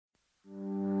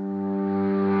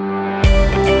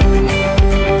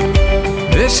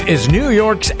This is New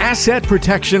York's Asset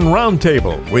Protection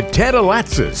Roundtable with Ted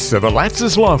Alatsis of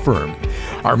Alatsis Law Firm.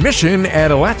 Our mission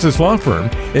at Alatsis Law Firm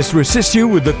is to assist you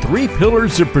with the 3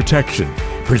 pillars of protection: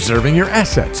 preserving your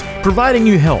assets, providing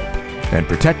you help, and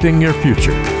protecting your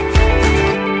future.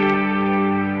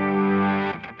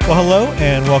 Well, hello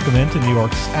and welcome into New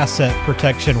York's Asset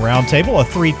Protection Roundtable, a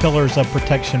 3 pillars of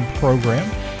protection program.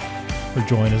 We're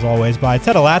joined, as always, by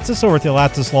Ted Alatsis over at the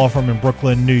Alatsis Law Firm in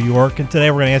Brooklyn, New York. And today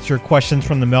we're going to answer your questions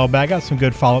from the mailbag. Got some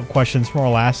good follow-up questions from our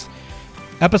last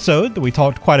episode that we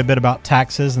talked quite a bit about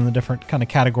taxes and the different kind of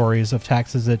categories of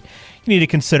taxes that you need to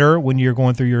consider when you're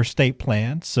going through your estate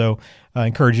plan. So I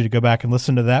encourage you to go back and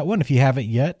listen to that one if you haven't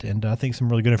yet. And I think some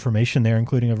really good information there,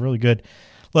 including a really good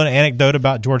little anecdote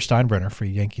about George Steinbrenner for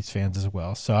you Yankees fans as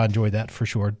well. So I enjoyed that for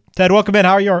sure. Ted, welcome in.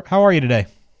 How are you today?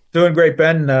 Doing great,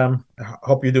 Ben. I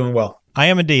hope you're doing well. I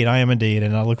am indeed.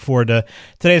 And I look forward to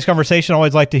today's conversation. I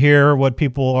always like to hear what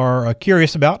people are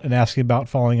curious about and asking about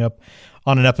following up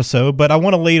on an episode. But I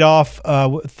want to lead off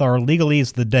with our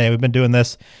legalese of the day. We've been doing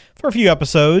this for a few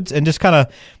episodes and just kind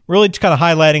of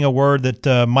highlighting a word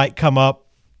that might come up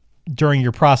during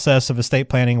your process of estate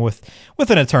planning with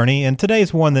an attorney. And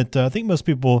today's one that I think most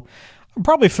people are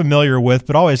probably familiar with,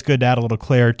 but always good to add a little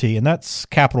clarity, and that's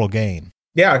capital gain.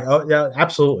 Yeah,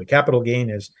 absolutely. Capital gain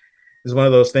is one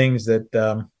of those things that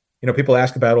people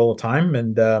ask about all the time,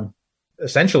 and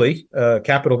essentially,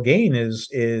 capital gain is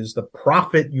the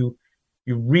profit you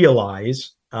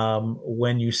realize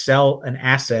when you sell an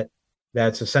asset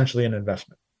that's essentially an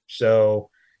investment. So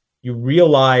you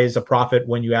realize a profit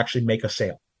when you actually make a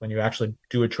sale, when you actually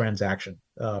do a transaction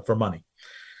for money.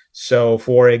 So,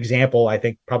 for example, I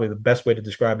think probably the best way to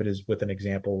describe it is with an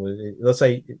example. Let's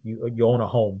say you own a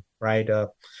home, right? A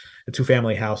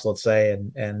 2-family house, let's say,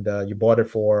 and you bought it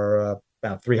for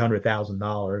about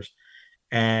 $300,000,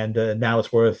 and now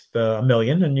it's worth $1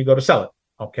 million, and you go to sell it.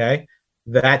 Okay,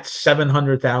 that's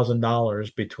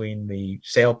 $700,000 between the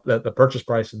sale, the purchase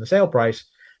price, and the sale price.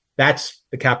 That's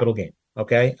the capital gain.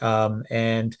 Okay,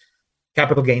 and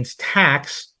capital gains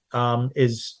tax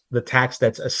is the tax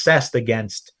that's assessed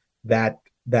against that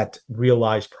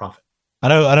realized profit. I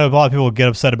know a lot of people get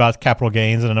upset about capital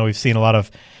gains, and I know we've seen a lot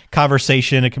of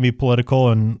conversation. It can be political,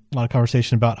 and a lot of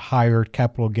conversation about higher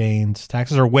capital gains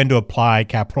taxes or when to apply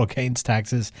capital gains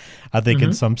taxes, I think,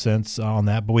 in some sense on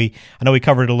that. But I know we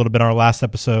covered it a little bit in our last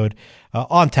episode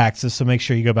on taxes, so make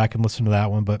sure you go back and listen to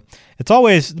that one. But it's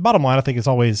always, the bottom line, I think it's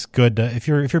always good to, if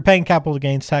you're paying capital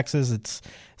gains taxes, it's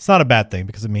not a bad thing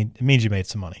because it means you made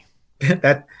some money.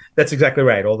 That's exactly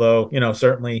right. Although,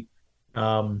 certainly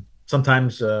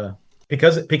sometimes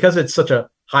because it's such a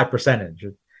high percentage,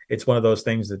 it's one of those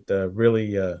things that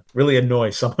really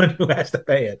annoys someone who has to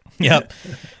pay it. Yep.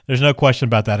 There's no question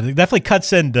about that. It definitely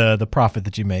cuts into the profit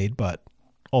that you made, but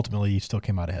ultimately you still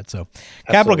came out ahead. So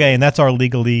capital gain, that's our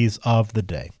legalese of the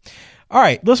day. All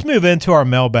right, let's move into our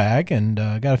mailbag, and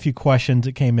got a few questions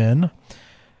that came in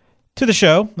to the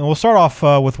show. And we'll start off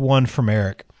with one from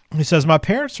Eric. He says, my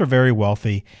parents are very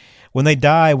wealthy. When they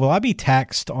die, will I be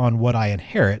taxed on what I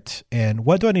inherit? And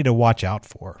what do I need to watch out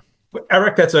for?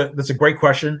 Eric, that's a great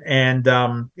question. And,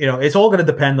 it's all going to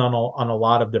depend on a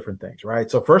lot of different things, right?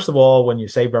 So first of all, when you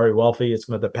say very wealthy, it's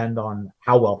going to depend on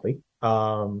how wealthy.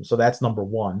 So that's number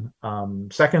one.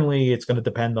 Secondly, it's going to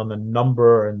depend on the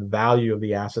number and the value of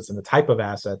the assets and the type of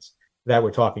assets that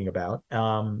we're talking about.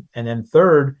 And then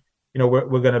third,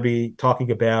 we're going to be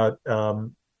talking about,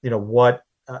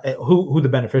 who the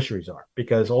beneficiaries are,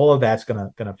 because all of that's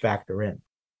going to factor in.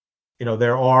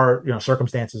 There are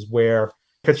circumstances where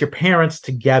if it's your parents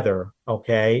together,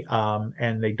 okay,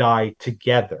 and they die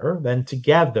together, then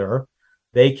together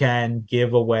they can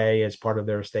give away as part of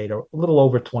their estate a little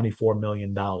over $24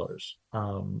 million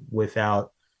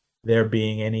without there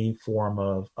being any form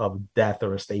of death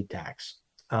or estate tax.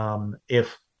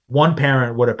 If one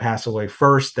parent were to pass away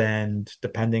first, and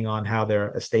depending on how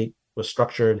their estate was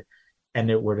structured, and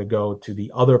it were to go to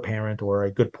the other parent, or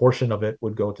a good portion of it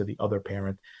would go to the other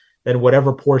parent, then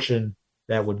whatever portion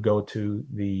that would go to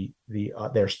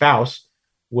their spouse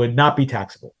would not be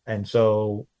taxable. And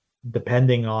so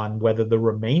depending on whether the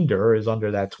remainder is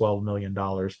under that $12 million,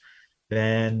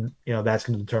 then that's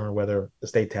going to determine whether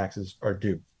estate taxes are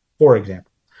due, for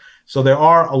example. So there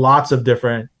are lots of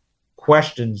different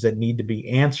questions that need to be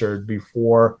answered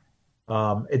before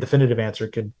a definitive answer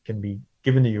can be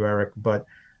given to you, Eric. But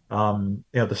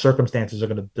the circumstances are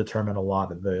going to determine a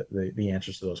lot of the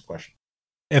answers to those questions.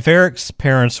 If Eric's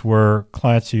parents were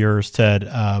clients of yours, Ted,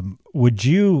 do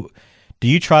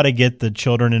you try to get the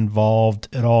children involved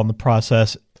at all in the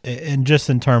process? And just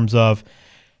in terms of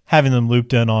having them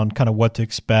looped in on kind of what to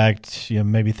expect,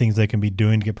 maybe things they can be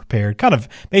doing to get prepared, kind of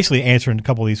basically answering a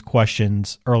couple of these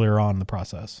questions earlier on in the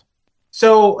process?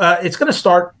 So it's going to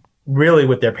start really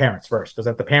with their parents first, because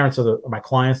if the parents are my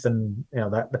clients, then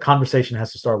that the conversation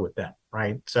has to start with them,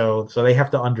 right? So they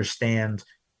have to understand,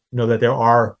 that there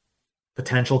are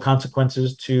potential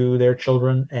consequences to their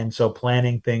children, and so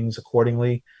planning things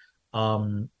accordingly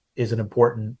is an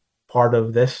important part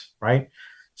of this, right?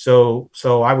 So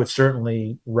I would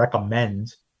certainly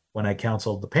recommend, when I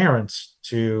counsel the parents,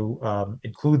 to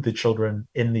include the children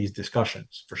in these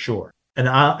discussions for sure. An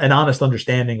honest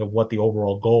understanding of what the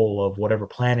overall goal of whatever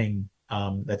planning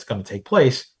that's going to take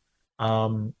place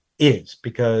is,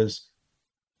 because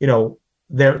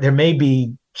there may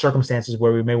be circumstances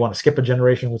where we may want to skip a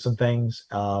generation with some things,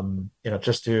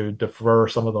 just to defer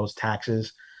some of those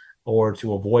taxes or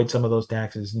to avoid some of those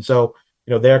taxes. And so,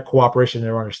 their cooperation,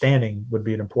 their understanding would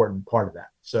be an important part of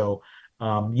that. So,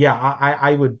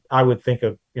 I would think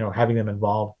of, having them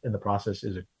involved in the process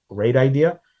is a great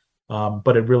idea.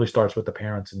 But it really starts with the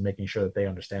parents and making sure that they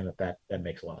understand that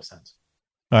makes a lot of sense.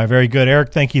 All right, very good,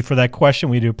 Eric. Thank you for that question.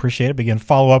 We do appreciate it. Again,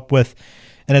 follow up with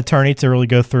an attorney to really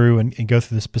go through and go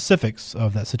through the specifics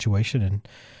of that situation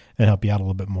and help you out a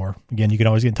little bit more. Again, you can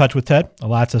always get in touch with Ted,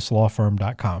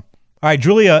 alatsaslawfirm.com. All right,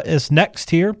 Julia is next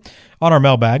here on our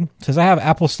mailbag. Says, I have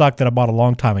Apple stock that I bought a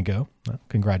long time ago. Well,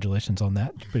 congratulations on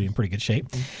that. It's in pretty good shape.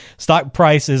 Stock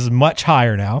price is much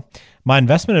higher now. My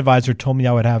investment advisor told me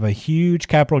I would have a huge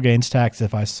capital gains tax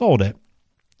if I sold it.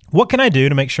 What can I do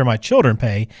to make sure my children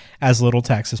pay as little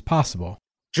tax as possible?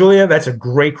 Julia, that's a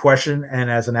great question. And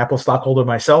as an Apple stockholder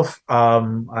myself,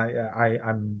 I'm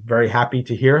very happy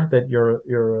to hear that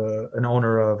you're an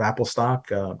owner of Apple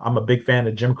stock. I'm a big fan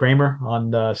of Jim Cramer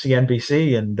on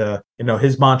CNBC, and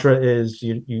his mantra is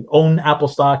you own Apple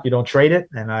stock, you don't trade it.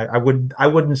 And I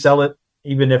wouldn't sell it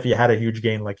even if you had a huge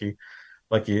gain like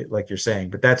you're saying.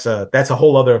 But that's a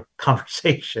whole other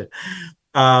conversation.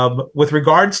 With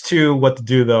regards to what to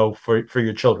do though for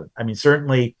your children, I mean,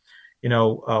 certainly,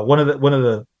 one of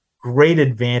the great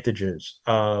advantages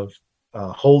of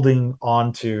holding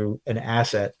on to an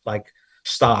asset like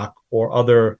stock or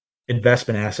other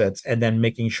investment assets, and then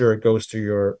making sure it goes to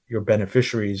your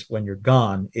beneficiaries when you're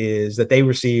gone, is that they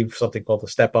receive something called a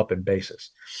step up in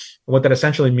basis. And what that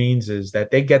essentially means is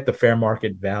that they get the fair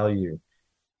market value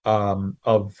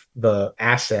of the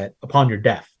asset upon your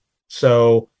death.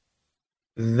 So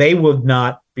they would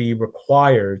not be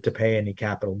required to pay any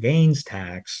capital gains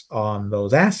tax on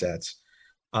those assets.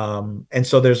 And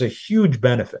so there's a huge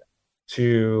benefit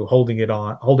to holding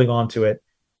on to it,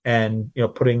 and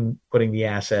putting the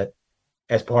asset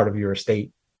as part of your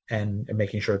estate and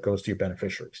making sure it goes to your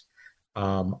beneficiaries.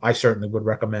 I certainly would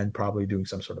recommend probably doing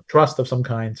some sort of trust of some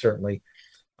kind, certainly.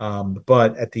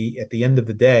 But at the end of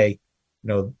the day,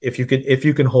 if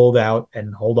you can hold out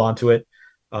and hold on to it,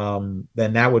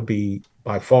 then that would be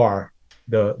by far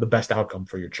the best outcome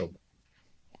for your children.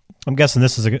 I'm guessing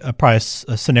this is probably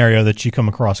a scenario that you come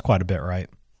across quite a bit, right?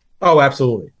 Oh,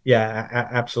 absolutely. Yeah,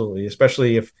 absolutely.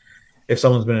 Especially if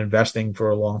someone's been investing for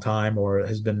a long time, or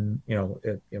has been,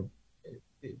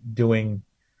 doing,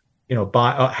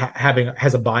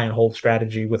 has a buy and hold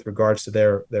strategy with regards to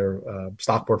their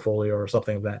stock portfolio or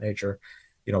something of that nature,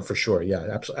 for sure.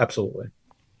 Yeah, absolutely.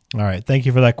 All right. Thank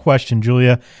you for that question,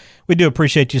 Julia. We do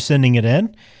appreciate you sending it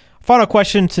in. Final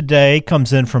question today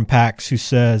comes in from Pax, who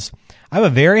says, I have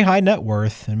a very high net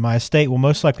worth and my estate will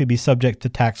most likely be subject to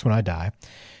tax when I die.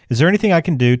 Is there anything I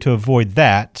can do to avoid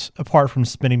that apart from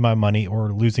spending my money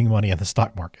or losing money in the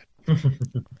stock market?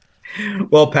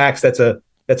 Well, Pax, that's a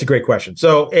great question.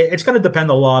 So it's going to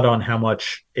depend a lot on how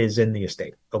much is in the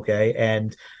estate. Okay.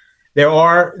 And there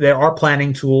are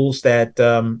planning tools that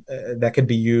can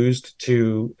be used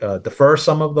to defer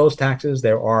some of those taxes.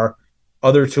 There are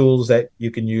other tools that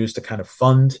you can use to kind of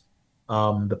fund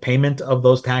the payment of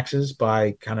those taxes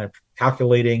by kind of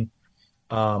calculating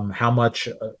how much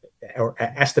or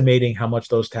estimating how much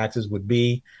those taxes would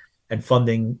be, and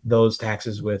funding those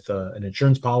taxes with an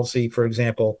insurance policy, for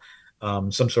example,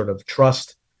 some sort of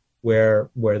trust where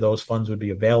those funds would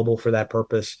be available for that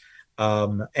purpose.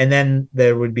 And then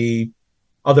there would be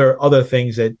other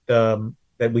things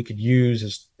that we could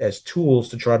use as tools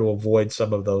to try to avoid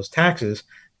some of those taxes.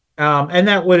 And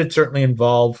that would certainly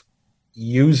involve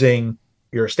using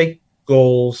your estate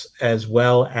goals, as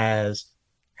well as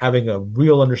having a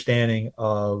real understanding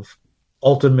of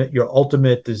your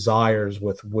ultimate desires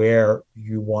with where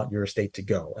you want your estate to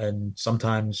go. And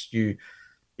sometimes you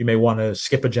may want to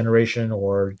skip a generation,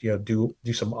 or do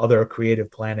some other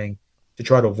creative planning to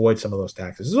try to avoid some of those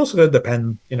taxes. It's also going to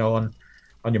depend on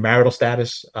your marital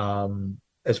status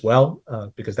as well,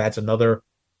 because that's another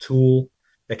tool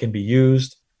that can be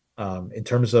used in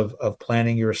terms of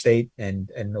planning your estate and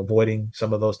avoiding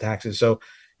some of those taxes. So,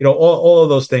 all of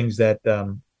those things that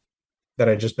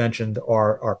I just mentioned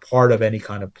are part of any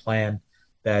kind of plan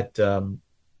that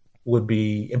would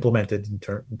be implemented in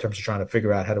terms of trying to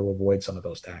figure out how to avoid some of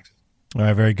those taxes. All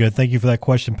right, very good. Thank you for that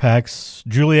question, Pax,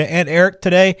 Julia, and Eric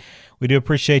today. We do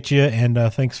appreciate you, and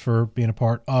thanks for being a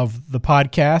part of the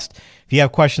podcast. If you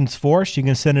have questions for us, you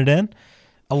can send it in.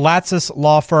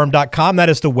 AlatzisLawFirm.com. That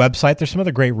is the website. There's some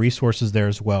other great resources there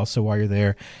as well. So while you're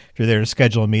there, if you're there to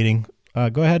schedule a meeting,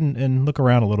 go ahead and look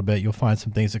around a little bit. You'll find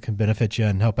some things that can benefit you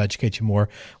and help educate you more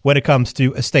when it comes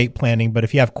to estate planning. But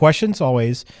if you have questions,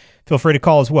 always feel free to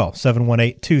call as well.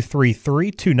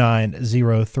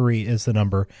 718-233-2903 is the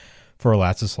number for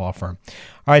Alatzis Law Firm.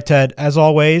 All right, Ted, as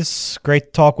always, great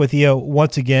to talk with you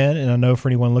once again. And I know for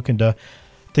anyone looking to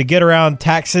get around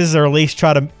taxes or at least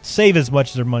try to save as much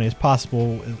of their money as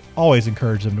possible, always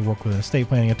encourage them to work with an estate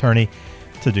planning attorney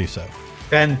to do so.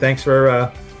 Ben, thanks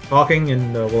for talking,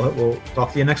 and we'll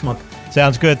talk to you next month.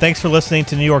 Sounds good. Thanks for listening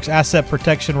to New York's Asset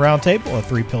Protection Roundtable, a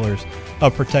 3 Pillars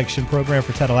of Protection program.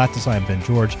 For Ted Alatzis, I am Ben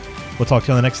George. We'll talk to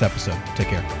you on the next episode. Take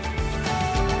care.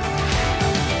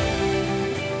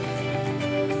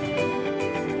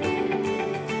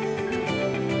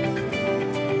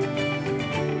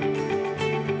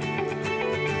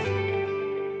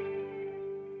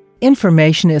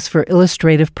 Information is for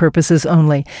illustrative purposes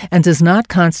only and does not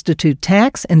constitute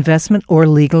tax, investment, or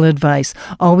legal advice.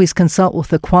 Always consult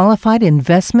with a qualified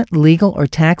investment, legal, or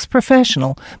tax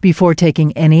professional before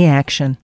taking any action.